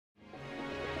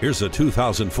Here's a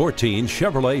 2014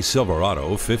 Chevrolet Silverado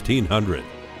 1500.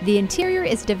 The interior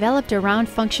is developed around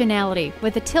functionality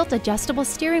with a tilt-adjustable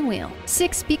steering wheel,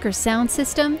 6-speaker sound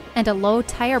system, and a low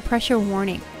tire pressure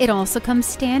warning. It also comes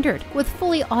standard with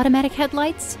fully automatic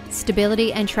headlights,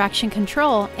 stability and traction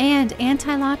control, and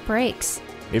anti-lock brakes.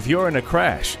 If you're in a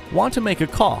crash, want to make a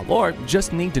call, or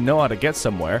just need to know how to get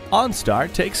somewhere,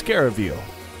 OnStar takes care of you.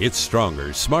 It's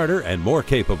stronger, smarter, and more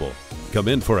capable. Come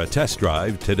in for a test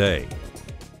drive today.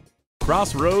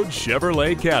 Crossroads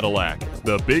Chevrolet Cadillac.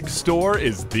 The big store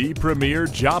is the premier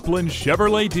Joplin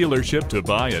Chevrolet dealership to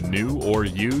buy a new or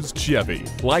used Chevy,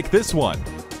 like this one.